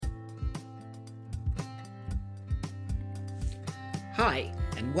Hi,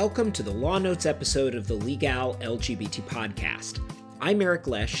 and welcome to the Law Notes episode of the Legal LGBT podcast. I'm Eric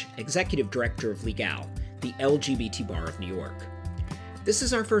Lesh, Executive Director of Legal, the LGBT Bar of New York. This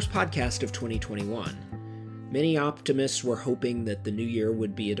is our first podcast of 2021. Many optimists were hoping that the new year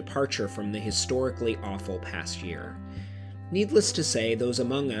would be a departure from the historically awful past year. Needless to say, those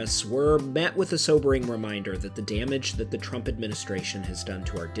among us were met with a sobering reminder that the damage that the Trump administration has done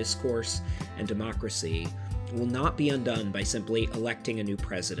to our discourse and democracy will not be undone by simply electing a new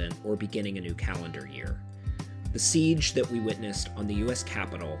president or beginning a new calendar year. The siege that we witnessed on the U.S.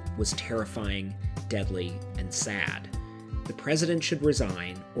 Capitol was terrifying, deadly, and sad. The president should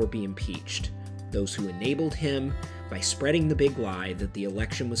resign or be impeached. Those who enabled him by spreading the big lie that the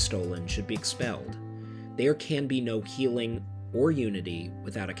election was stolen should be expelled. There can be no healing or unity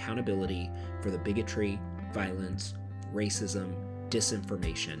without accountability for the bigotry, violence, racism,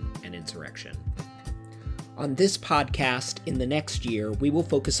 disinformation, and insurrection. On this podcast, in the next year, we will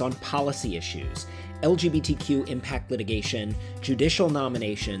focus on policy issues, LGBTQ impact litigation, judicial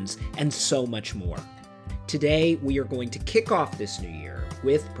nominations, and so much more. Today, we are going to kick off this new year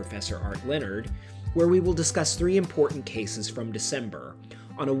with Professor Art Leonard, where we will discuss 3 important cases from December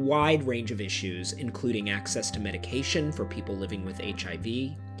on a wide range of issues, including access to medication for people living with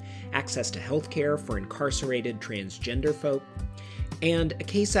HIV, access to healthcare for incarcerated transgender folk, and a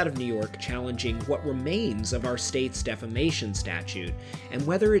case out of New York challenging what remains of our state's defamation statute and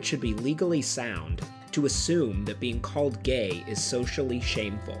whether it should be legally sound to assume that being called gay is socially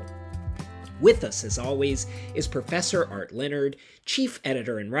shameful. With us, as always, is Professor Art Leonard, Chief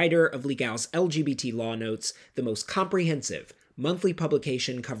Editor and Writer of Legal's LGBT Law Notes, the most comprehensive monthly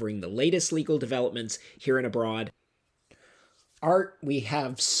publication covering the latest legal developments here and abroad. Art, we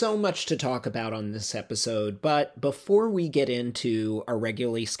have so much to talk about on this episode, but before we get into our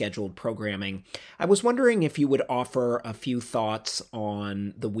regularly scheduled programming, I was wondering if you would offer a few thoughts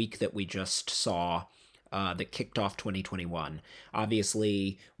on the week that we just saw that kicked off 2021.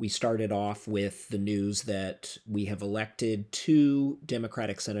 Obviously, we started off with the news that we have elected 2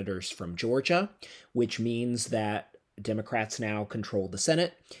 Democratic senators from Georgia, which means that Democrats now control the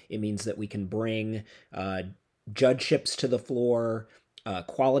Senate. It means that we can bring judgeships to the floor,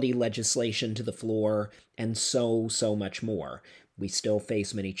 quality legislation to the floor, and so much more. We still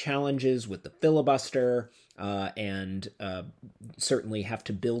face many challenges with the filibuster, and certainly have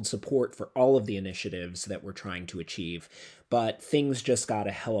to build support for all of the initiatives that we're trying to achieve. But things just got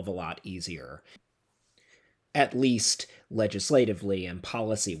a hell of a lot easier, at least legislatively and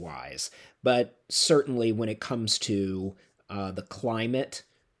policy-wise. But certainly when it comes to the climate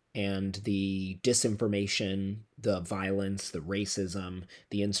and the disinformation, the violence, the racism,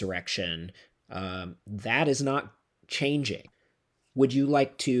 the insurrection, that is not changing. Would you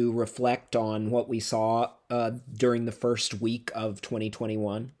like to reflect on what we saw during the first week of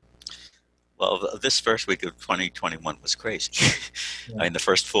 2021? Well, this first week of 2021 was crazy. Yeah. I mean, the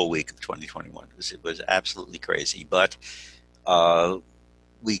first full week of 2021 was absolutely crazy. But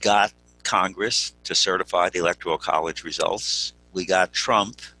we got Congress to certify the Electoral College results. We got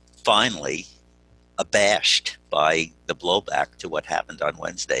Trump finally abashed by the blowback to what happened on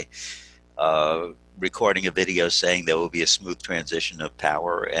Wednesday, recording a video saying there will be a smooth transition of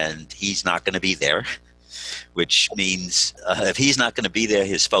power, and he's not going to be there, which means if he's not going to be there,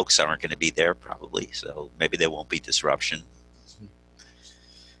 his folks aren't going to be there probably, so maybe there won't be disruption.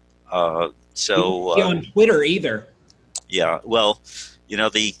 On Twitter either. Yeah, well, you know,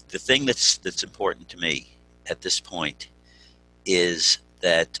 the thing that's important to me at this point is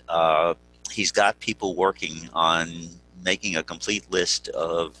that he's got people working on making a complete list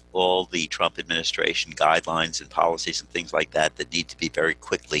of all the Trump administration guidelines and policies and things like that that need to be very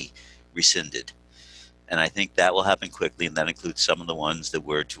quickly rescinded. And I think that will happen quickly, and that includes some of the ones that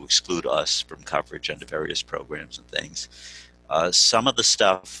were to exclude us from coverage under various programs and things. Some of the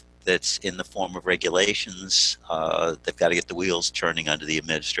stuff that's in the form of regulations, they've got to get the wheels turning under the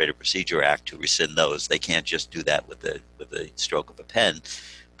Administrative Procedure Act to rescind those. They can't just do that with the stroke of a pen.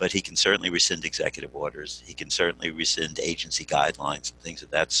 But he can certainly rescind executive orders. He can certainly rescind agency guidelines and things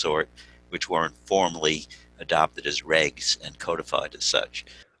of that sort, which weren't formally adopted as regs and codified as such.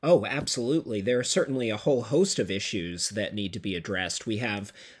 Oh, absolutely. There are certainly a whole host of issues that need to be addressed. We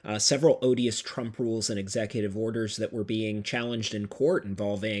have several odious Trump rules and executive orders that were being challenged in court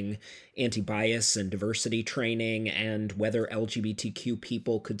involving anti-bias and diversity training and whether LGBTQ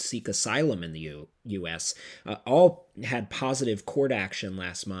people could seek asylum in the U.S. All had positive court action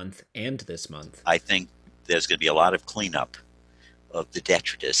last month and this month. I think there's going to be a lot of cleanup of the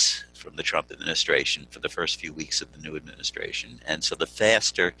detritus from the Trump administration for the first few weeks of the new administration. And so the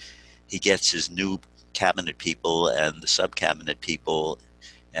faster he gets his new cabinet people and the sub-cabinet people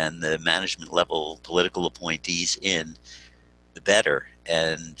and the management level political appointees in, the better.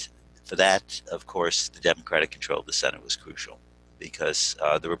 And for that, of course, the Democratic control of the Senate was crucial, because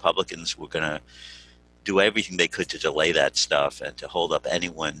the Republicans were going to do everything they could to delay that stuff and to hold up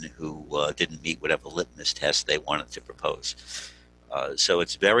anyone who didn't meet whatever litmus test they wanted to propose. So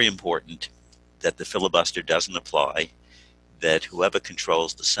it's very important that the filibuster doesn't apply, that whoever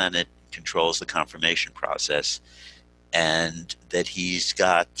controls the Senate controls the confirmation process, and that he's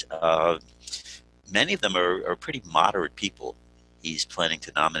got many of them are pretty moderate people he's planning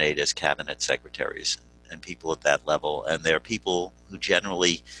to nominate as cabinet secretaries and people at that level. And they're people who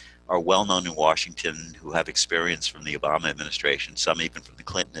generally are well known in Washington, who have experience from the Obama administration, some even from the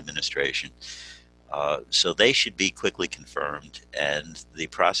Clinton administration. So they should be quickly confirmed, and the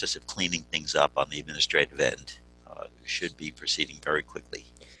process of cleaning things up on the administrative end should be proceeding very quickly.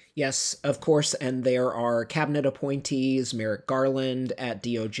 Yes, of course, and there are cabinet appointees, Merrick Garland at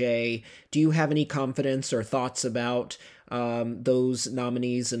DOJ. Do you have any confidence or thoughts about those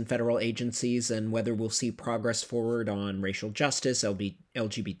nominees in federal agencies and whether we'll see progress forward on racial justice,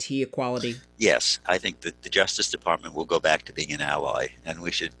 LGBT equality? Yes, I think that the Justice Department will go back to being an ally, and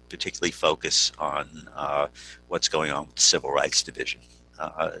we should particularly focus on what's going on with the Civil Rights Division.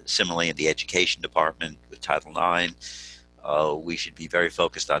 Similarly, in the Education Department with Title IX, we should be very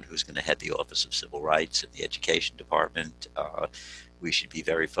focused on who's going to head the Office of Civil Rights in the Education Department. We should be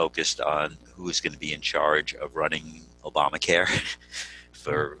very focused on who is going to be in charge of running Obamacare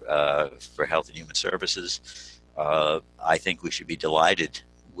for Health and Human Services. I think we should be delighted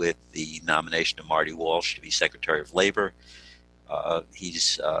with the nomination of Marty Walsh to be Secretary of Labor.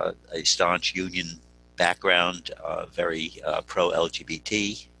 He's a staunch union background, very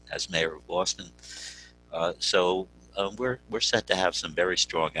pro-LGBT as mayor of Boston. So we're set to have some very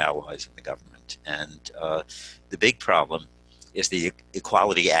strong allies in the government. And the big problem is the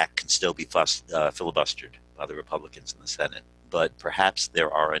Equality Act can still be filibustered by the Republicans in the Senate. But perhaps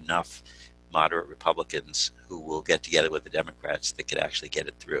there are enough moderate Republicans who will get together with the Democrats that could actually get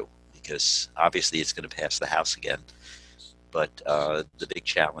it through, because obviously it's going to pass the House again. But the big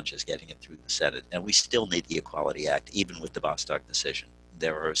challenge is getting it through the Senate. And we still need the Equality Act, even with the Bostock decision.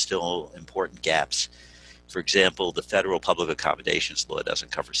 There are still important gaps. For example, the federal public accommodations law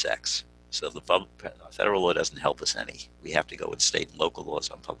doesn't cover sex. So the federal law doesn't help us any. We have to go with state and local laws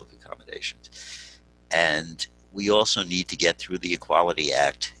on public accommodations. And we also need to get through the Equality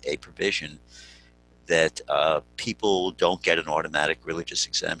Act a provision that people don't get an automatic religious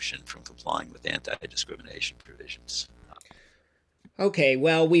exemption from complying with anti-discrimination provisions. Okay,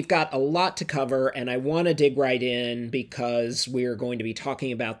 well, we've got a lot to cover, and I want to dig right in because we're going to be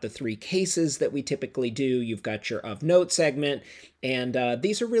talking about the three cases that we typically do. You've got your Of Note segment, and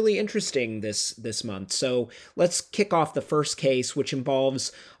these are really interesting this month. So let's kick off the first case, which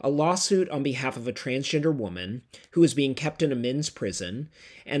involves a lawsuit on behalf of a transgender woman who was being kept in a men's prison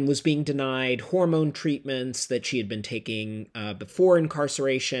and was being denied hormone treatments that she had been taking before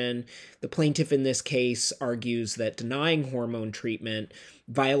incarceration. The plaintiff in this case argues that denying hormone treatment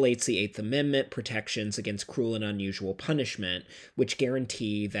violates the Eighth Amendment protections against cruel and unusual punishment, which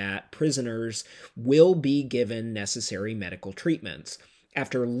guarantee that prisoners will be given necessary medical treatments.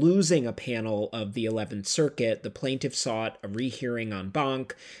 After losing a panel of the 11th Circuit, the plaintiff sought a rehearing en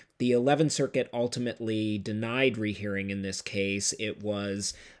banc. The 11th Circuit ultimately denied rehearing in this case. It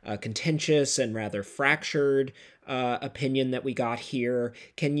was a contentious and rather fractured opinion that we got here.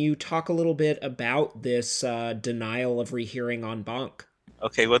 Can you talk a little bit about this denial of rehearing en banc?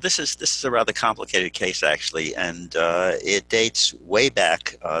 Okay, well, this is a rather complicated case, actually, and it dates way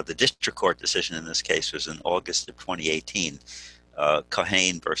back. The district court decision in this case was in August of 2018,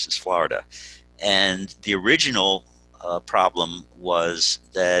 Cohane versus Florida. And the original problem was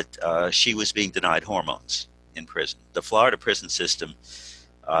that she was being denied hormones in prison. The Florida prison system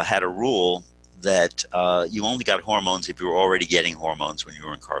had a rule that you only got hormones if you were already getting hormones when you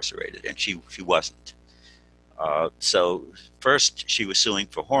were incarcerated, and she wasn't. So first she was suing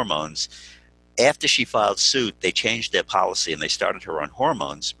for hormones. After she filed suit, they changed their policy and they started her on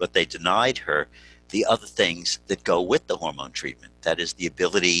hormones, but they denied her the other things that go with the hormone treatment. That is the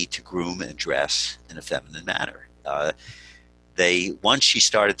ability to groom and dress in a feminine manner. Once she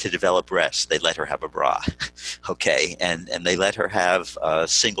started to develop breasts, they let her have a bra, okay, and they let her have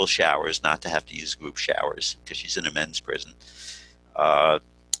single showers, not to have to use group showers because she's in a men's prison.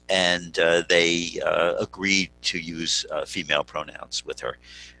 And they agreed to use female pronouns with her.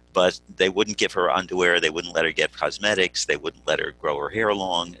 But they wouldn't give her underwear, they wouldn't let her get cosmetics, they wouldn't let her grow her hair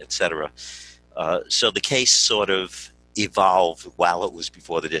long, etc. So the case sort of evolved while it was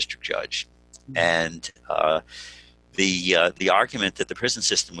before the district judge. And the argument that the prison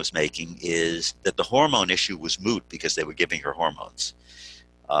system was making is that the hormone issue was moot because they were giving her hormones,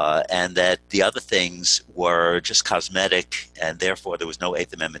 and that the other things were just cosmetic, and therefore there was no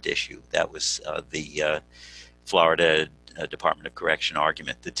Eighth Amendment issue. That was the Florida Department of Correction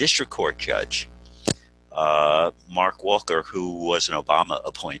argument. The district court judge, Mark Walker, who was an Obama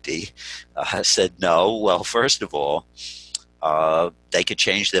appointee, said no. Well, first of all, they could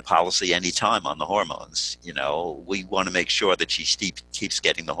change their policy anytime on the hormones. We want to make sure that she keeps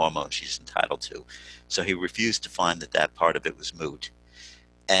getting the hormones she's entitled to. So he refused to find that part of it was moot.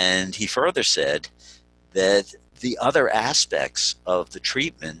 And he further said that the other aspects of the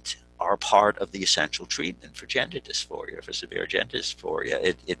treatment are part of the essential treatment for gender dysphoria, for severe gender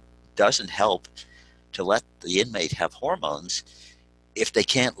dysphoria. It doesn't help to let the inmate have hormones if they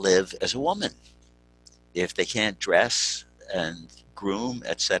can't live as a woman, if they can't dress and groom,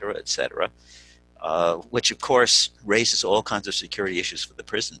 et cetera, which of course raises all kinds of security issues for the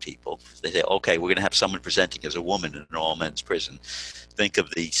prison people. They say, okay, we're going to have someone presenting as a woman in an all-men's prison. Think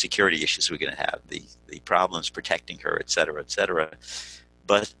of the security issues we're going to have, the problems protecting her, et cetera.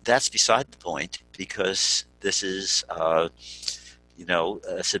 But that's beside the point, because this is,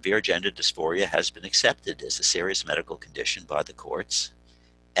 severe gender dysphoria has been accepted as a serious medical condition by the courts,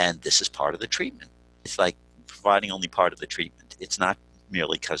 and this is part of the treatment. It's like providing only part of the treatment. It's not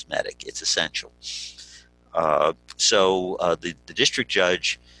merely cosmetic. It's essential. So the district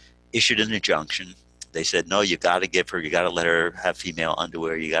judge issued an injunction. They said, no, you got to let her have female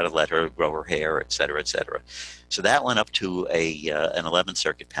underwear. You got to let her grow her hair, et cetera. So that went up to an 11th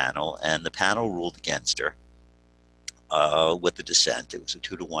Circuit panel, and the panel ruled against her with the dissent. It was a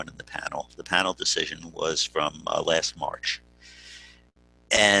 2-1 in the panel. The panel decision was from last March.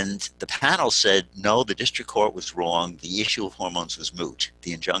 And the panel said, no, the district court was wrong. The issue of hormones was moot.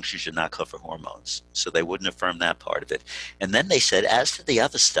 The injunction should not cover hormones. So they wouldn't affirm that part of it. And then they said, as to the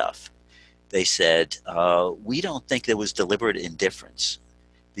other stuff, they said, we don't think there was deliberate indifference,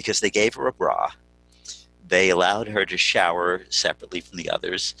 because they gave her a bra. They allowed her to shower separately from the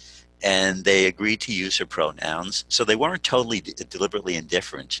others, and they agreed to use her pronouns. So they weren't totally deliberately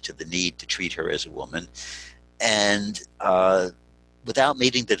indifferent to the need to treat her as a woman. And without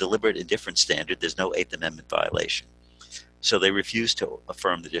meeting the deliberate indifference standard, there's no Eighth Amendment violation. So they refused to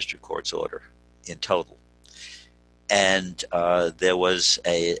affirm the district court's order in total. And there was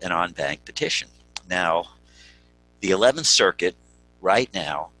an en banc petition. Now, the 11th Circuit right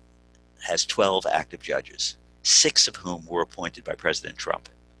now has 12 active judges, 6 of whom were appointed by President Trump.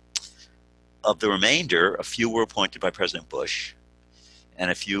 Of the remainder, a few were appointed by President Bush,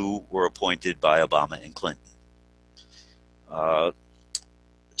 and a few were appointed by Obama and Clinton.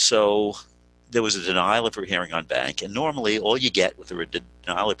 So there was a denial of her hearing en banc, and normally all you get with a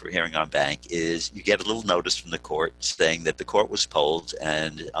denial of her hearing en banc is you get a little notice from the court saying that the court was polled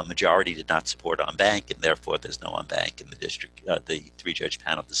and a majority did not support en banc, and therefore there's no en banc, and the 3-judge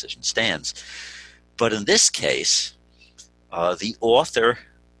panel decision stands. But in this case, the author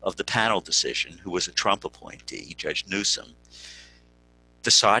of the panel decision, who was a Trump appointee, Judge Newsom,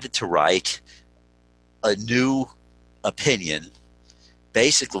 decided to write a new opinion,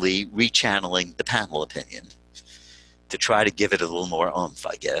 basically rechanneling the panel opinion to try to give it a little more oomph,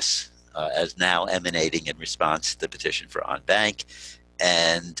 I guess, as now emanating in response to the petition for en banc.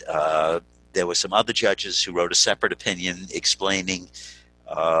 And there were some other judges who wrote a separate opinion explaining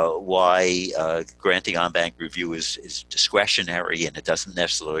why granting en banc review is discretionary, and it doesn't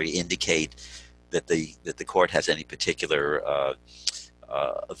necessarily indicate that the court has any particular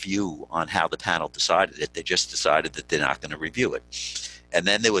view on how the panel decided it. They just decided that they're not going to review it. And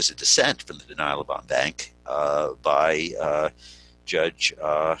then there was a dissent from the denial of en banc by Judge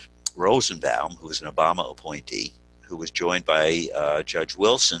Rosenbaum, who was an Obama appointee, who was joined by Judge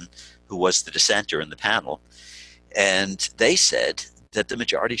Wilson, who was the dissenter in the panel. And they said that the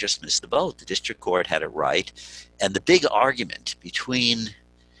majority just missed the boat. The district court had it right. And the big argument between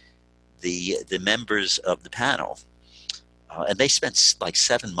the members of the panel, and they spent like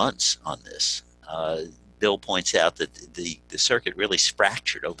 7 months on this. Bill points out that the circuit really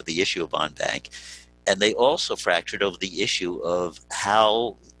fractured over the issue of en banc, and they also fractured over the issue of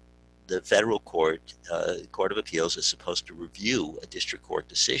how the federal court, Court of Appeals, is supposed to review a district court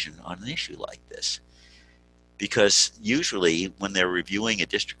decision on an issue like this. Because usually when they're reviewing a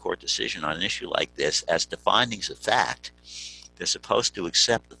district court decision on an issue like this, as to findings of fact, they're supposed to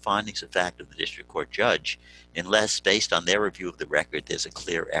accept the findings of fact of the district court judge unless, based on their review of the record, there's a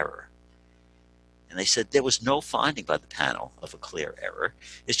clear error. And they said there was no finding by the panel of a clear error.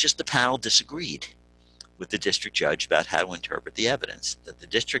 It's just the panel disagreed with the district judge about how to interpret the evidence, that the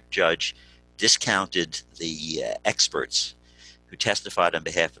district judge discounted the experts who testified on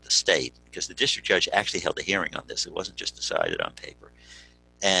behalf of the state, because the district judge actually held a hearing on this. It wasn't just decided on paper.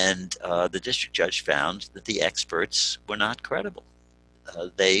 And the district judge found that the experts were not credible.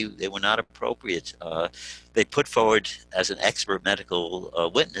 They were not appropriate. They put forward as an expert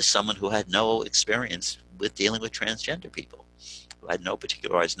medical witness someone who had no experience with dealing with transgender people, who had no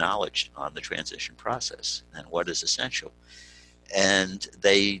particularized knowledge on the transition process and what is essential. And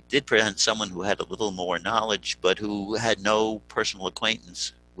they did present someone who had a little more knowledge, but who had no personal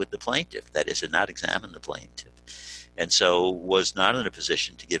acquaintance with the plaintiff, that is, had not examined the plaintiff, and so was not in a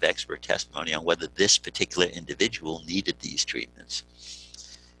position to give expert testimony on whether this particular individual needed these treatments.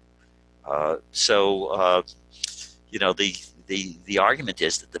 The argument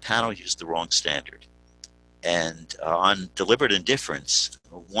is that the panel used the wrong standard. And on deliberate indifference,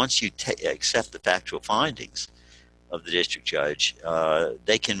 once you accept the factual findings of the district judge,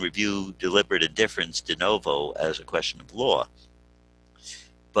 they can review deliberate indifference de novo as a question of law.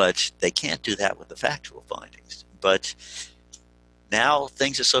 But they can't do that with the factual findings. But now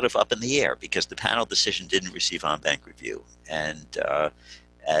things are sort of up in the air because the panel decision didn't receive en banc review. And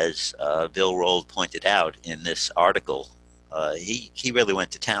as Bill Rold pointed out in this article, he really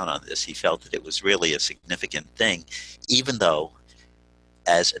went to town on this. He felt that it was really a significant thing, even though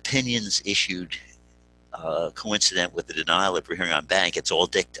as opinions issued coincident with the denial of hearing en banc, it's all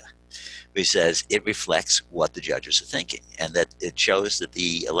dicta. He says it reflects what the judges are thinking, and that it shows that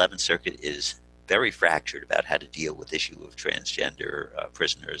the 11th Circuit is very fractured about how to deal with the issue of transgender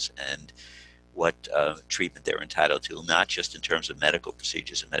prisoners and what treatment they're entitled to, not just in terms of medical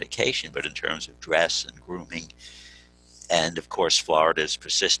procedures and medication, but in terms of dress and grooming. And of course, Florida's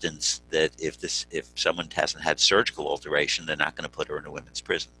persistence that if someone hasn't had surgical alteration, they're not going to put her in a women's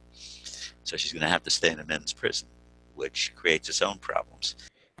prison. So she's going to have to stay in a men's prison, which creates its own problems.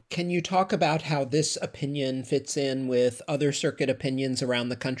 Can you talk about how this opinion fits in with other circuit opinions around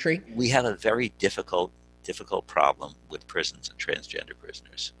the country? We have a very difficult problem with prisons and transgender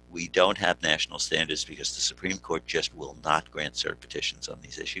prisoners. We don't have national standards because the Supreme Court just will not grant cert petitions on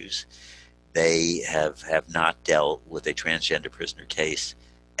these issues. They have not dealt with a transgender prisoner case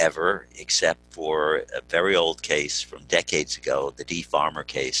ever, except for a very old case from decades ago, the D. Farmer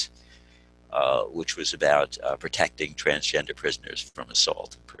case, which was about protecting transgender prisoners from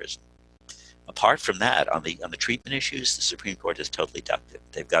assault in prison. Apart from that, on the treatment issues, the Supreme Court has totally ducked it.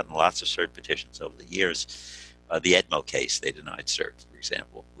 They've gotten lots of cert petitions over the years. The Edmo case, they denied cert, for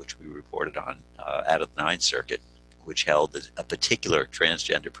example, which we reported on out of the Ninth Circuit, which held that a particular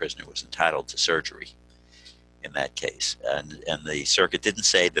transgender prisoner was entitled to surgery in that case. And the circuit didn't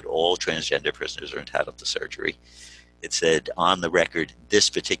say that all transgender prisoners are entitled to surgery. It said on the record, this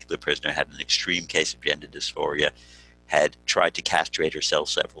particular prisoner had an extreme case of gender dysphoria, had tried to castrate herself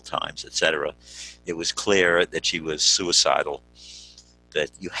several times, etc. It was clear that she was suicidal,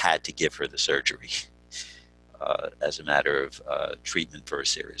 that you had to give her the surgery as a matter of treatment for a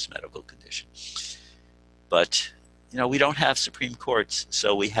serious medical condition. But we don't have Supreme Courts,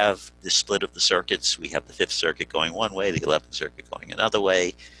 so we have the split of the circuits. We have the Fifth Circuit going one way, the 11th Circuit going another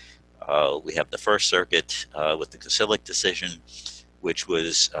way. We have the First Circuit with the Kosilek decision, which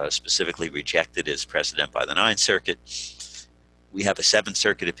was specifically rejected as precedent by the Ninth Circuit. We have a Seventh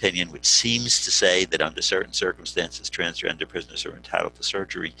Circuit opinion, which seems to say that under certain circumstances, transgender prisoners are entitled to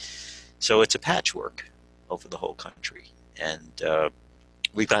surgery. So it's a patchwork over the whole country. And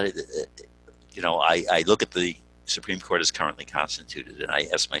we've got I look at the Supreme Court as currently constituted, and I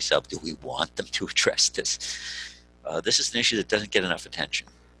ask myself, do we want them to address this? This is an issue that doesn't get enough attention.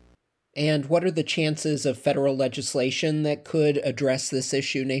 And what are the chances of federal legislation that could address this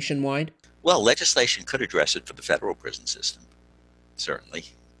issue nationwide? Well, legislation could address it for the federal prison system, certainly.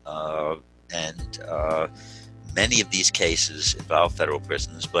 Many of these cases involve federal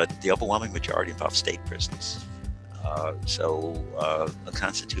prisons, but the overwhelming majority involve state prisons. So a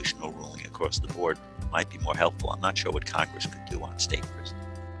constitutional ruling across the board might be more helpful. I'm not sure what Congress could do on state prisons.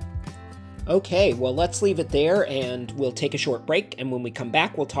 Okay, well, let's leave it there, and we'll take a short break, and when we come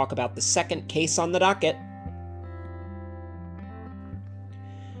back, we'll talk about the second case on the docket.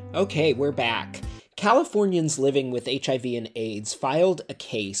 Okay, we're back. Californians living with HIV and AIDS filed a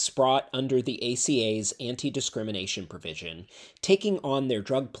case brought under the ACA's anti-discrimination provision, taking on their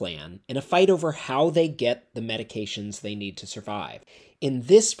drug plan in a fight over how they get the medications they need to survive. In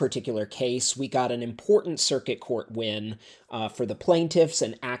this particular case, we got an important circuit court win for the plaintiffs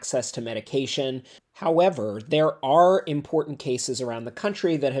and access to medication. However, there are important cases around the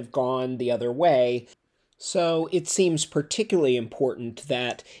country that have gone the other way. So it seems particularly important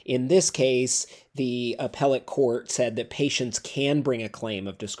that in this case, the appellate court said that patients can bring a claim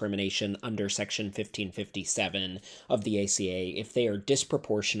of discrimination under Section 1557 of the ACA if they are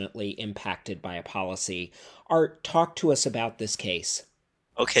disproportionately impacted by a policy. Art, talk to us about this case.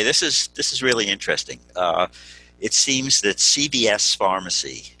 Okay, this is really interesting. It seems that CVS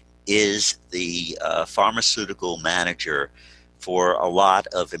Pharmacy is the pharmaceutical manager for a lot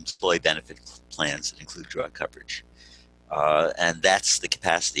of employee benefit plans that include drug coverage. And that's the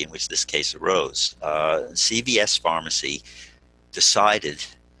capacity in which this case arose. CVS Pharmacy decided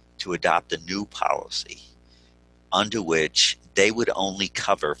to adopt a new policy under which they would only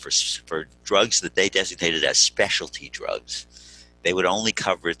cover for drugs that they designated as specialty drugs. They would only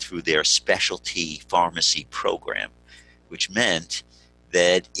cover it through their specialty pharmacy program, which meant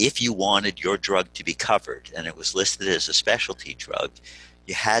that if you wanted your drug to be covered and it was listed as a specialty drug,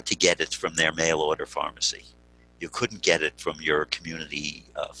 you had to get it from their mail order pharmacy. You couldn't get it from your community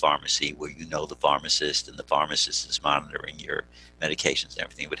pharmacy where you know the pharmacist and the pharmacist is monitoring your medications and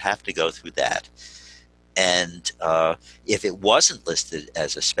everything. It would have to go through that. And if it wasn't listed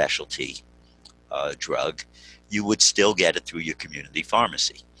as a specialty drug, you would still get it through your community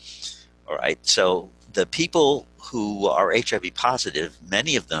pharmacy. All right. So the people who are HIV positive,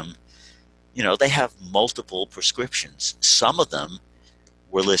 many of them, they have multiple prescriptions. Some of them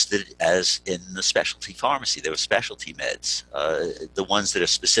were listed as in the specialty pharmacy. They were specialty meds, the ones that are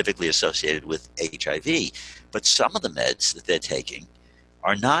specifically associated with HIV. But some of the meds that they're taking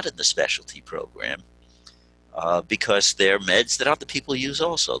are not in the specialty program because they're meds that other people use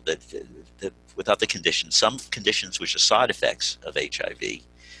also, that with other conditions. Some conditions which are side effects of HIV,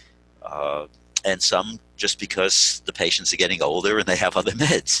 and some just because the patients are getting older and they have other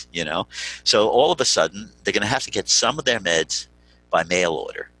meds, So all of a sudden, they're going to have to get some of their meds by mail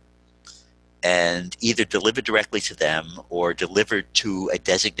order and either delivered directly to them or delivered to a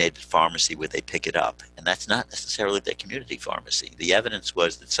designated pharmacy where they pick it up. And that's not necessarily their community pharmacy. The evidence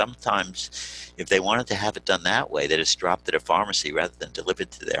was that sometimes if they wanted to have it done that way, that it's dropped at a pharmacy rather than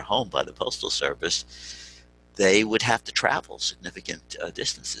delivered to their home by the Postal Service, they would have to travel significant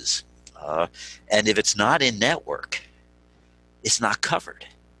distances. And if it's not in network, it's not covered.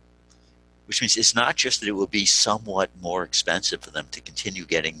 Which means it's not just that it will be somewhat more expensive for them to continue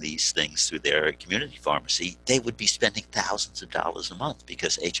getting these things through their community pharmacy. They would be spending thousands of dollars a month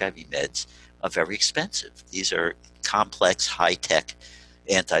because HIV meds are very expensive. These are complex, high-tech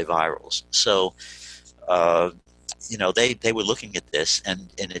antivirals. So, they were looking at this.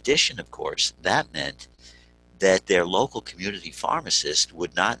 And in addition, of course, that meant that their local community pharmacist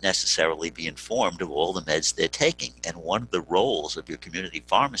would not necessarily be informed of all the meds they're taking. And one of the roles of your community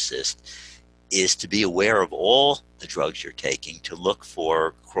pharmacist is to be aware of all the drugs you're taking, to look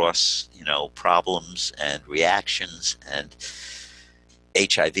for cross, problems and reactions. And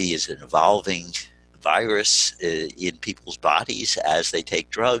HIV is an evolving virus in people's bodies as they take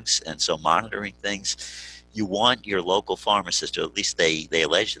drugs, and so monitoring things. You want your local pharmacist, or at least they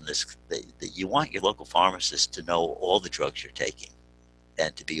allege in this, that you want your local pharmacist to know all the drugs you're taking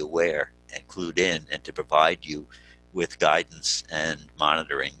and to be aware and clued in and to provide you with guidance and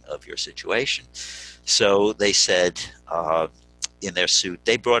monitoring of your situation. So they said in their suit,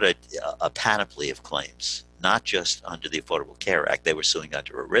 they brought a panoply of claims, not just under the Affordable Care Act. They were suing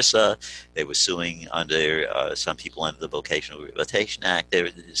under ERISA. They were suing under some people under the Vocational Rehabilitation Act. They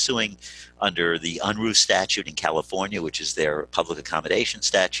were suing under the UNRU statute in California, which is their public accommodation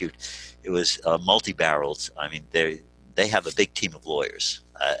statute. It was multi-barreled. I mean, they have a big team of lawyers,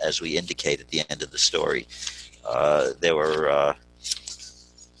 as we indicate at the end of the story. They were,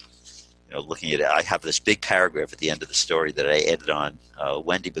 looking at it. I have this big paragraph at the end of the story that I added on.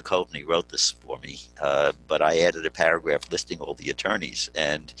 Wendy Bukovny wrote this for me, but I added a paragraph listing all the attorneys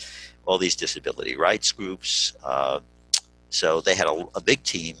and all these disability rights groups. So they had a big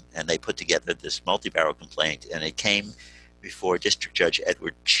team, and they put together this multi-barrel complaint, and it came before District Judge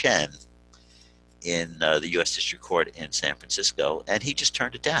Edward Chen in the U.S. District Court in San Francisco, and he just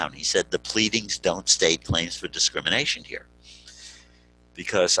turned it down. He said the pleadings don't state claims for discrimination here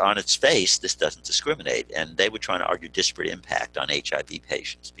because on its face, this doesn't discriminate. And they were trying to argue disparate impact on HIV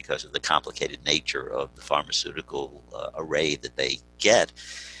patients because of the complicated nature of the pharmaceutical array that they get,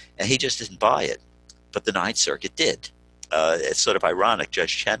 and he just didn't buy it. But the Ninth Circuit did. It's sort of ironic.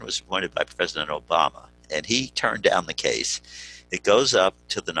 Judge Chen was appointed by President Obama, and he turned down the case. It goes up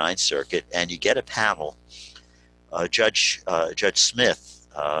to the Ninth Circuit, and you get a panel. Judge Smith,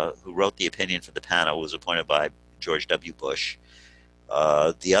 who wrote the opinion for the panel, was appointed by George W. Bush.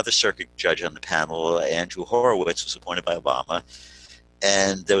 The other circuit judge on the panel, Andrew Horowitz, was appointed by Obama.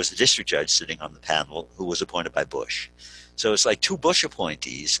 and there was a district judge sitting on the panel who was appointed by Bush. So it's like two Bush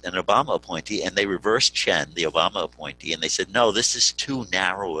appointees and an Obama appointee, and they reversed Chen, the Obama appointee, and they said, no, this is too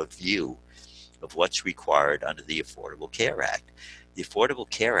narrow a view of what's required under the Affordable Care Act. The Affordable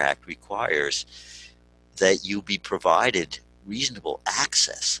Care Act requires that you be provided reasonable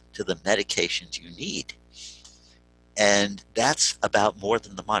access to the medications you need. And that's about more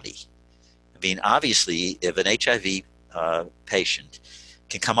than the money. I mean, obviously, if an HIV patient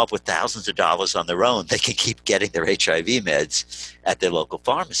can come up with thousands of dollars on their own, they can keep getting their HIV meds at their local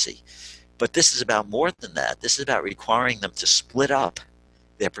pharmacy. But this is about more than that. This is about requiring them to split up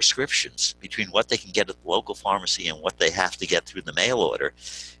their prescriptions between what they can get at the local pharmacy and what they have to get through the mail order.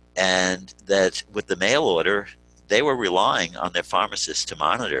 And that with the mail order, they were relying on their pharmacists to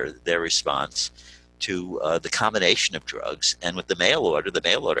monitor their response to the combination of drugs. And with the mail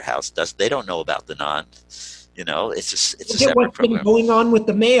order house they don't know about the non. It's a separate what's program. been going on with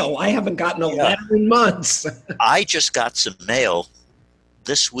the mail? I haven't gotten a letter in months. I just got some mail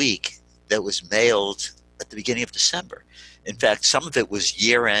this week that was mailed at the beginning of December. In fact, some of it was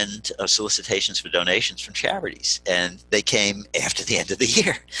year-end solicitations for donations from charities, and they came after the end of the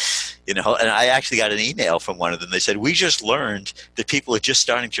year. And I actually got an email from one of them. They said, we just learned that people are just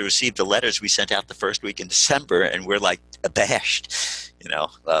starting to receive the letters we sent out the first week in December, and we're like abashed,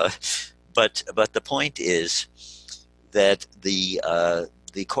 But the point is that the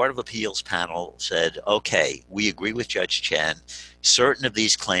Court of Appeals panel said, okay, we agree with Judge Chen. Certain of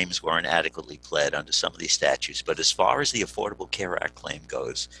these claims weren't adequately pled under some of these statutes, but as far as the Affordable Care Act claim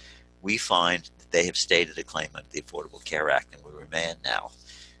goes, we find that they have stated a claim under the Affordable Care Act, and we remand now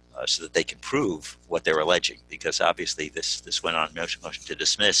so that they can prove what they're alleging, because obviously this went on motion to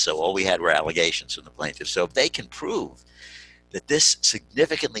dismiss, so all we had were allegations from the plaintiffs. So if they can prove that this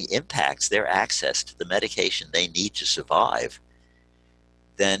significantly impacts their access to the medication they need to survive,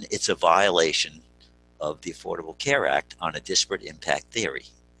 then it's a violation of the Affordable Care Act on a disparate impact theory.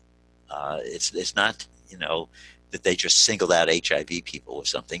 It's not, that they just singled out HIV people or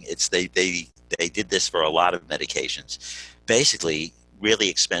something. It's they did this for a lot of medications. Basically, really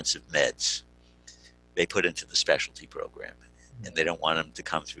expensive meds they put into the specialty program, and they don't want them to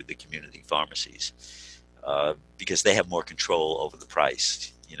come through the community pharmacies because they have more control over the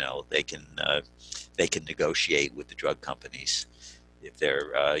price. They can negotiate with the drug companies if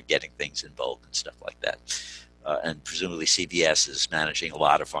they're getting things in bulk and stuff like that. And presumably CVS is managing a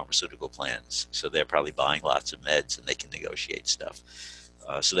lot of pharmaceutical plans, so they're probably buying lots of meds, and they can negotiate stuff.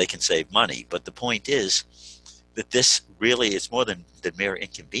 So they can save money. But the point is that this really is more than mere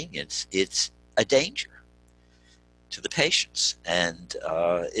inconvenience. It's a danger to the patients. And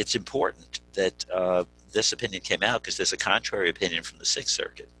it's important that this opinion came out, because there's a contrary opinion from the Sixth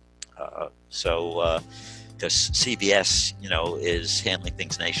Circuit. Because CVS, is handling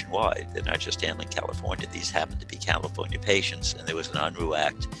things nationwide. They're not just handling California. These happen to be California patients, and there was an Unruh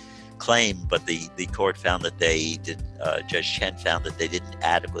Act claim, but the court found that they did. Judge Chen found that they didn't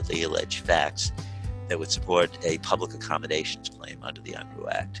adequately allege facts that would support a public accommodations claim under the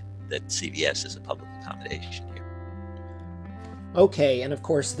Unruh Act. That CVS is a public accommodation here. Okay, and of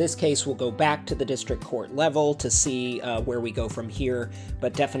course this case will go back to the district court level to see where we go from here,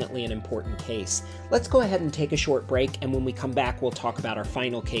 but definitely an important case. Let's go ahead and take a short break, and when we come back we'll talk about our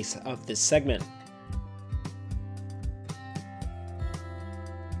final case of this segment.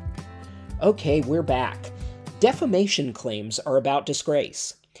 Okay, we're back. Defamation claims are about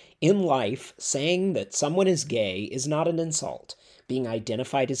disgrace. In life, saying that someone is gay is not an insult. Being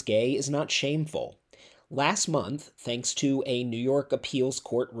identified as gay is not shameful. Last month, thanks to a New York appeals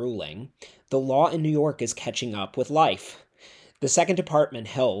court ruling, the law in New York is catching up with life. The Second Department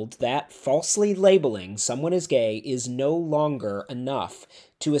held that falsely labeling someone as gay is no longer enough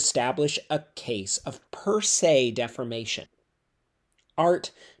to establish a case of per se defamation.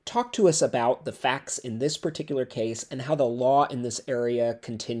 Art, talk to us about the facts in this particular case and how the law in this area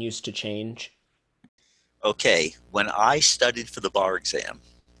continues to change. Okay, when I studied for the bar exam,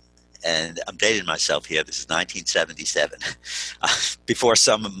 and I'm dating myself here, this is 1977, before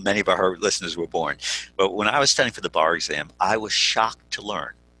many of our listeners were born. But when I was studying for the bar exam, I was shocked to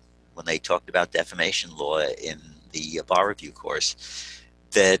learn, when they talked about defamation law in the bar review course,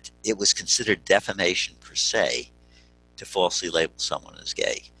 that it was considered defamation per se to falsely label someone as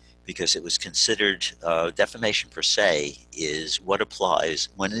gay. Because it was considered, defamation per se is what applies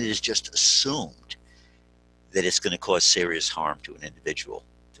when it is just assumed that it's going to cause serious harm to an individual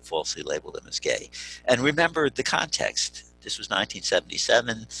to falsely label them as gay. And remember the context. This was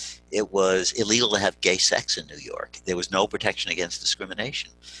 1977. It was illegal to have gay sex in New York. There was no protection against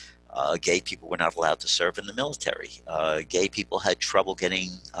discrimination. Gay people were not allowed to serve in the military. Gay people had trouble getting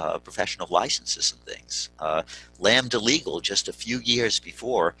professional licenses and things. Lambda Legal, just a few years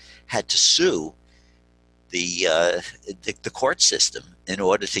before, had to sue the court system in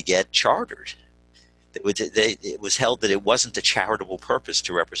order to get chartered. It was held that it wasn't a charitable purpose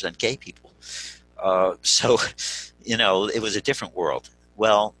to represent gay people. So, it was a different world.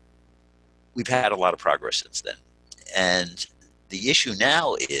 Well, we've had a lot of progress since then. And the issue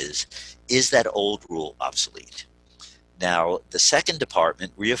now is that old rule obsolete? Now, the second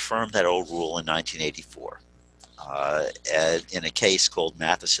department reaffirmed that old rule in 1984 in a case called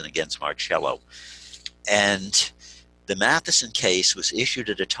Matheson against Marcello. And the Matheson case was issued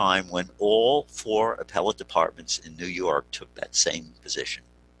at a time when all 4 appellate departments in New York took that same position,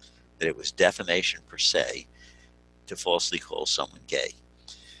 that it was defamation per se to falsely call someone gay.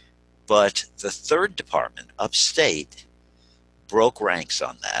 But the third department, upstate, broke ranks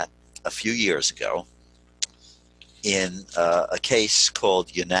on that a few years ago in a case called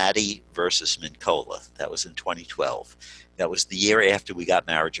Unati versus Mincola. That was in 2012. That was the year after we got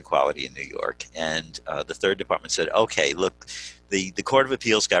marriage equality in New York. And the third department said, okay, look, the Court of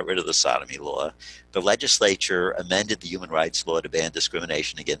Appeals got rid of the sodomy law. The legislature amended the human rights law to ban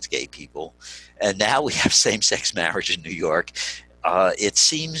discrimination against gay people. And now we have same-sex marriage in New York. It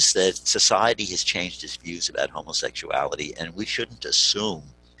seems that society has changed its views about homosexuality, and we shouldn't assume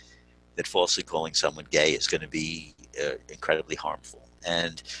that falsely calling someone gay is going to be incredibly harmful.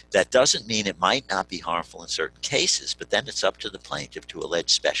 And that doesn't mean it might not be harmful in certain cases, but then it's up to the plaintiff to allege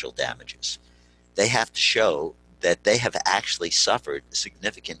special damages. They have to show that they have actually suffered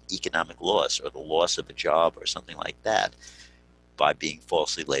significant economic loss or the loss of a job or something like that by being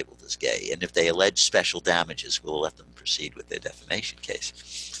falsely labeled as gay. And if they allege special damages, we'll let them proceed with their defamation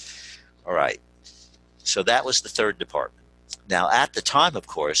case. All right. So that was the third department. Now, at the time, of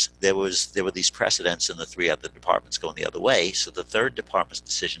course, there were these precedents in the 3 other departments going the other way. So the third department's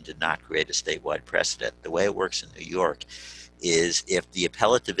decision did not create a statewide precedent. The way it works in New York is if the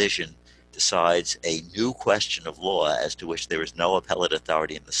appellate division decides a new question of law as to which there is no appellate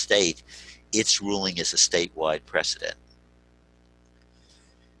authority in the state, its ruling is a statewide precedent.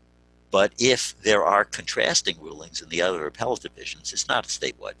 But if there are contrasting rulings in the other appellate divisions, it's not a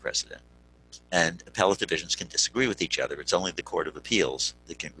statewide precedent. And appellate divisions can disagree with each other. It's only the Court of Appeals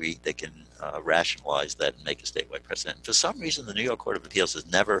that can rationalize that and make a statewide precedent. And for some reason, the New York Court of Appeals has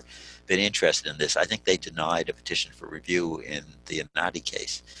never been interested in this. I think they denied a petition for review in the Anati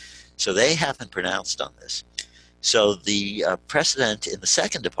case. So they haven't pronounced on this. So the precedent in the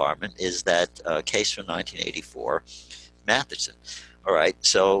second department is that case from 1984, Matheson. All right,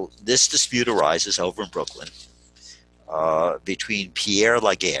 so this dispute arises over in Brooklyn between Pierre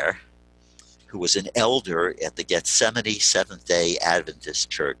Laguerre, who was an elder at the Gethsemane Seventh-day Adventist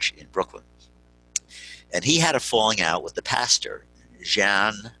Church in Brooklyn. And he had a falling out with the pastor,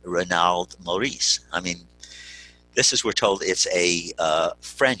 Jean-Renald Maurice. I mean, this is, we're told, it's a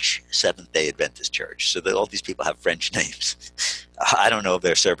French Seventh-day Adventist church. So that all these people have French names. I don't know if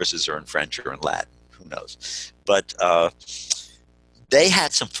their services are in French or in Latin. Who knows? But they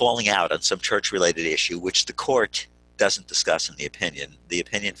had some falling out on some church-related issue, which the court doesn't discuss in the opinion. The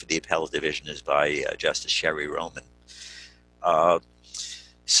opinion for the appellate division is by Justice Sherry Roman. But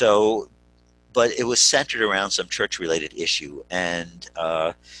it was centered around some church-related issue, and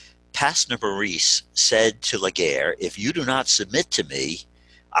Pastor Maurice said to Laguerre, if you do not submit to me,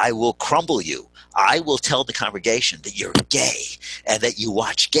 I will crumble you. I will tell the congregation that you're gay and that you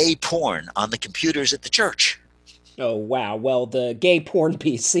watch gay porn on the computers at the church. Oh, wow. Well, the gay porn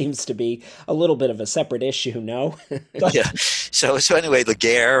piece seems to be a little bit of a separate issue, no? Yeah. So anyway,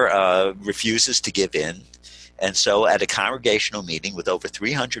 Laguerre refuses to give in. And so at a congregational meeting with over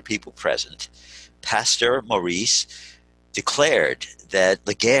 300 people present, Pastor Maurice declared that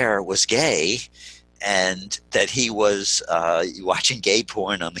Laguerre was gay and that he was watching gay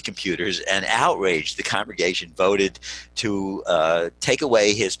porn on the computers, and outraged. The congregation voted to take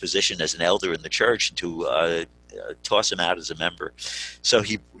away his position as an elder in the church and to toss him out as a member. So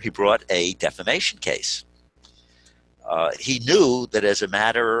he brought a defamation case. He knew that as a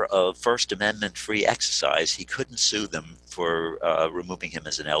matter of First Amendment free exercise, he couldn't sue them for removing him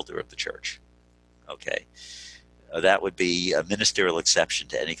as an elder of the church. Okay. That would be a ministerial exception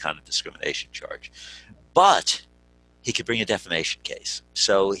to any kind of discrimination charge. But he could bring a defamation case.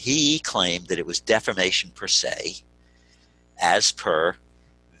 So he claimed that it was defamation per se, as per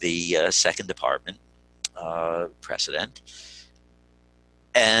the second department precedent,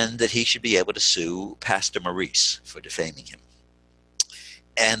 and that he should be able to sue Pastor Maurice for defaming him.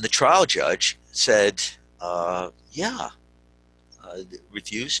 And the trial judge said, yeah,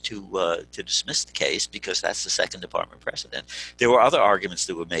 refused to dismiss the case because that's the Second Department precedent. There were other arguments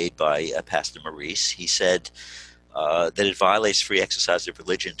that were made by Pastor Maurice. He said that it violates free exercise of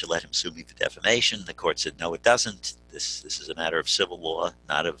religion to let him sue me for defamation. The court said, no, it doesn't. This is a matter of civil law,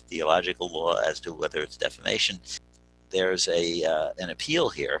 not of theological law as to whether it's defamation. There's an appeal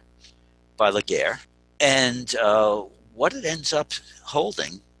here by Laguerre, and what it ends up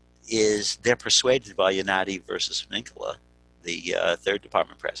holding is they're persuaded by Yanati versus Vincula, the Third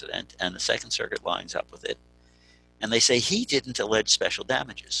Department president, and the Second Circuit lines up with it, and they say he didn't allege special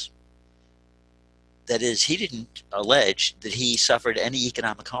damages. That is, he didn't allege that he suffered any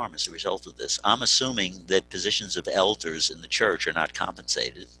economic harm as a result of this. I'm assuming that positions of elders in the church are not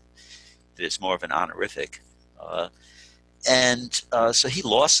compensated, that it's more of an honorific. So he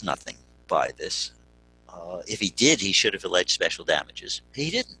lost nothing by this. If he did, he should have alleged special damages. He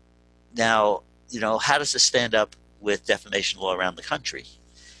didn't. Now, how does this stand up with defamation law around the country?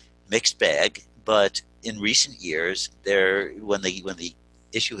 Mixed bag, but in recent years, when the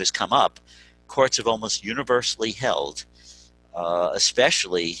issue has come up, courts have almost universally held,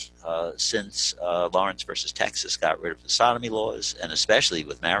 especially since Lawrence versus Texas got rid of the sodomy laws, and especially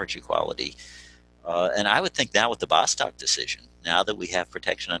with marriage equality. And I would think now with the Bostock decision, now that we have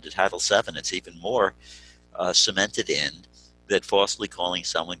protection under Title VII, it's even more cemented in that falsely calling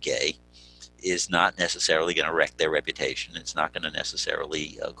someone gay is not necessarily going to wreck their reputation. It's not going to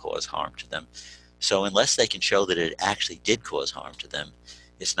necessarily cause harm to them. So unless they can show that it actually did cause harm to them,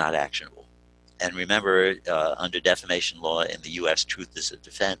 it's not actionable. And remember, under defamation law in the U.S., truth is a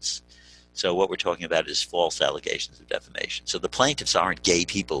defense. So what we're talking about is false allegations of defamation. So the plaintiffs aren't gay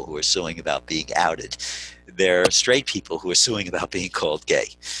people who are suing about being outed. They're straight people who are suing about being called gay.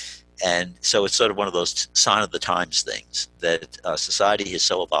 And so it's sort of one of those sign of the times things that society has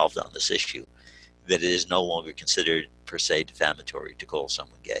so evolved on this issue that it is no longer considered per se defamatory to call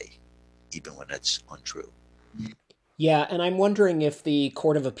someone gay, even when it's untrue. Yeah, and I'm wondering if the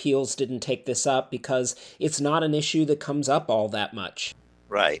Court of Appeals didn't take this up because it's not an issue that comes up all that much.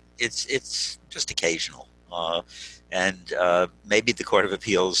 Right. It's just occasional. And maybe the Court of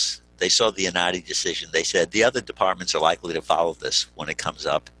Appeals, they saw the Yanati decision. They said the other departments are likely to follow this when it comes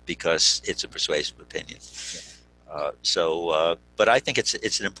up because it's a persuasive opinion. But I think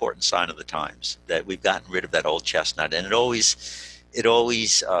it's an important sign of the times that we've gotten rid of that old chestnut. And it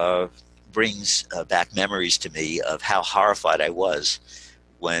always brings back memories to me of how horrified I was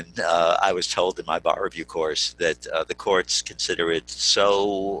when I was told in my bar review course that the courts consider it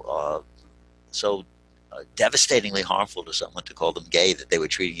so devastatingly harmful to someone to call them gay that they were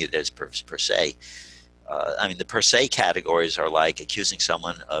treating it as per se. The per se categories are like accusing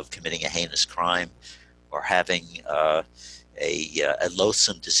someone of committing a heinous crime or having a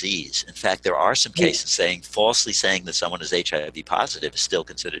loathsome disease. In fact, there are some cases falsely saying that someone is HIV positive is still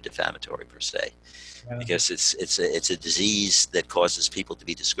considered defamatory per se, because it's a disease that causes people to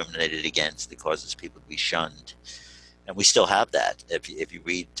be discriminated against, that causes people to be shunned, and we still have that. If you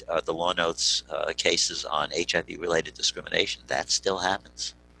read the law notes cases on HIV-related discrimination, that still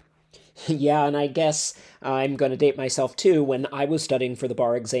happens. Yeah, and I guess I'm going to date myself too. When I was studying for the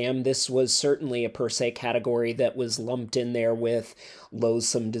bar exam, this was certainly a per se category that was lumped in there with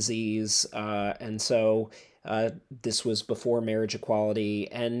loathsome disease. And so this was before marriage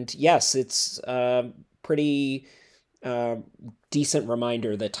equality. And yes, it's a pretty decent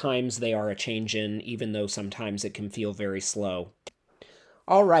reminder that times they are a change in, even though sometimes it can feel very slow.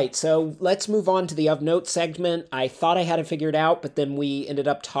 All right, so let's move on to the of note segment. I thought I had it figured out, but then we ended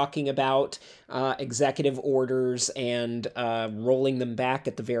up talking about executive orders and rolling them back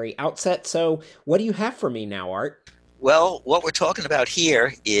at the very outset. So what do you have for me now, Art? Well, what we're talking about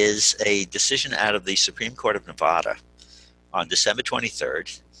here is a decision out of the Supreme Court of Nevada on December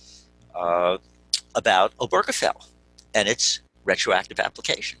 23rd about Obergefell and its retroactive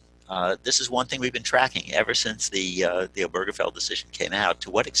application. This is one thing we've been tracking ever since the Obergefell decision came out.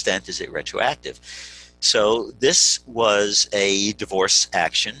 To what extent is it retroactive? So this was a divorce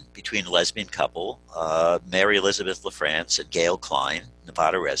action between a lesbian couple, Mary Elizabeth LaFrance and Gail Klein,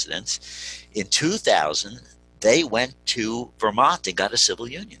 Nevada residents. In 2000, they went to Vermont and got a civil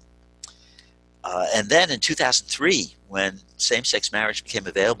union. And then in 2003, when same-sex marriage became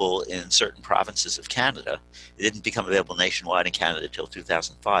available in certain provinces of Canada, it didn't become available nationwide in Canada until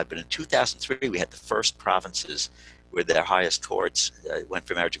 2005. But in 2003, we had the first provinces where their highest courts went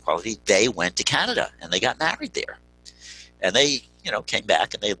for marriage equality. They went to Canada and they got married there. And they, came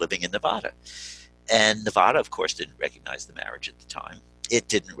back and they're living in Nevada. And Nevada, of course, didn't recognize the marriage at the time. It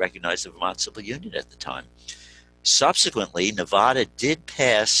didn't recognize the Vermont Civil Union at the time. Subsequently, Nevada did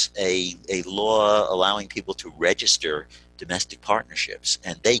pass a law allowing people to register domestic partnerships,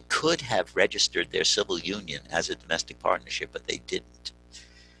 and they could have registered their civil union as a domestic partnership, but they didn't.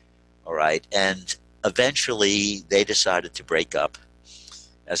 All right, and eventually they decided to break up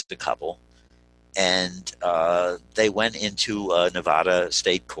as a couple, and they went into Nevada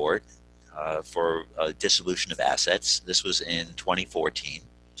state court for dissolution of assets. This was in 2014.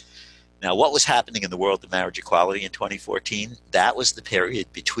 Now, what was happening in the world of marriage equality in 2014? That was the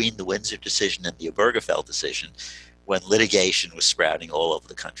period between the Windsor decision and the Obergefell decision, when litigation was sprouting all over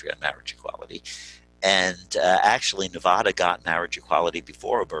the country on marriage equality. And actually, Nevada got marriage equality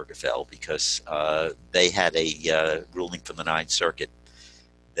before Obergefell because they had a ruling from the Ninth Circuit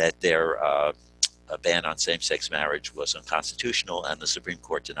that their ban on same-sex marriage was unconstitutional, and the Supreme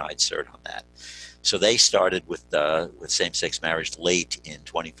Court denied cert on that. So they started with same-sex marriage late in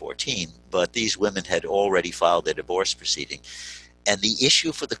 2014, but these women had already filed their divorce proceeding. And the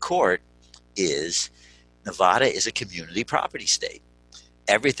issue for the court is Nevada is a community property state.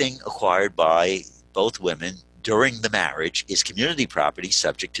 Everything acquired by both women during the marriage is community property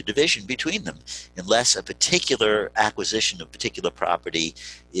subject to division between them, unless a particular acquisition of particular property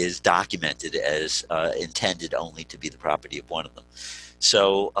is documented as intended only to be the property of one of them.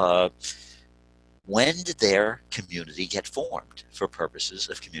 So when did their community get formed for purposes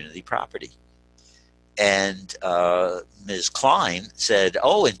of community property? And Ms. Klein said,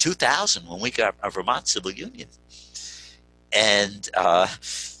 in 2000, when we got our Vermont Civil Union. And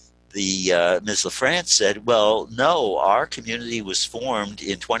Ms. LaFrance said, well, no, our community was formed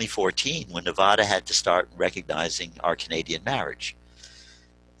in 2014 when Nevada had to start recognizing our Canadian marriage.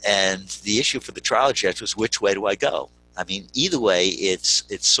 And the issue for the trial judge was, which way do I go? I mean, either way, it's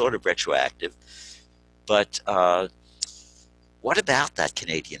sort of retroactive. But what about that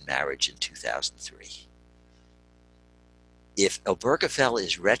Canadian marriage in 2003? If Obergefell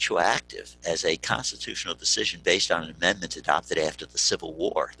is retroactive as a constitutional decision based on an amendment adopted after the Civil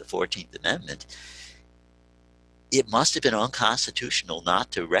War, the 14th Amendment, it must have been unconstitutional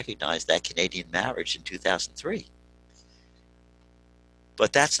not to recognize that Canadian marriage in 2003.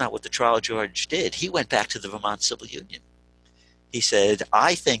 But that's not what the trial judge did. He went back to the Vermont Civil Union. He said,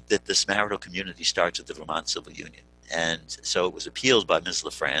 I think that this marital community starts with the Vermont Civil Union. And so it was appealed by Ms.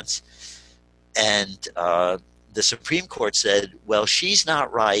 LaFrance. And the Supreme Court said, well, she's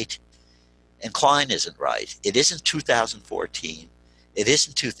not right, and Klein isn't right. It isn't 2014. It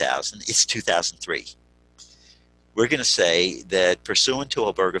isn't 2000. It's 2003. We're going to say that pursuant to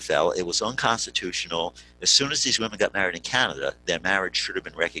Obergefell, it was unconstitutional. As soon as these women got married in Canada, their marriage should have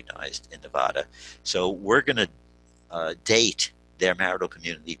been recognized in Nevada. So we're going to date their marital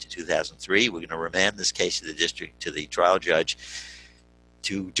community to 2003. We're going to remand this case to the trial judge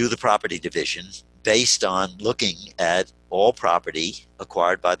to do the property division based on looking at all property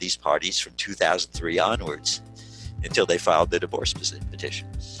acquired by these parties from 2003 onwards until they filed the divorce petition.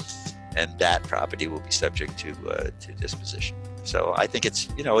 And that property will be subject to disposition. So I think it's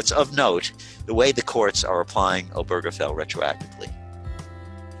of note the way the courts are applying Obergefell retroactively.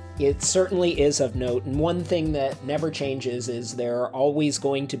 It certainly is of note, and one thing that never changes is there are always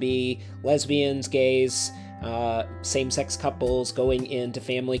going to be lesbians, gays, same-sex couples going into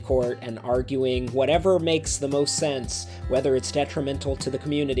family court and arguing whatever makes the most sense, whether it's detrimental to the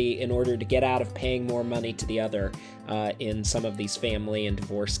community in order to get out of paying more money to the other in some of these family and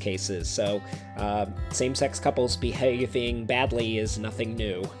divorce cases. So same-sex couples behaving badly is nothing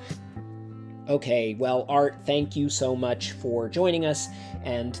new. Okay, well, Art, thank you so much for joining us,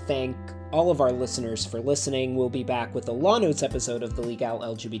 and thank all of our listeners for listening. We'll be back with the Law Notes episode of the Legal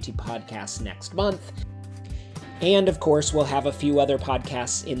LGBT podcast next month. And of course, we'll have a few other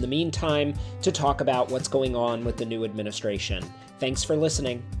podcasts in the meantime to talk about what's going on with the new administration. Thanks for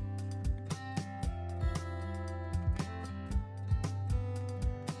listening.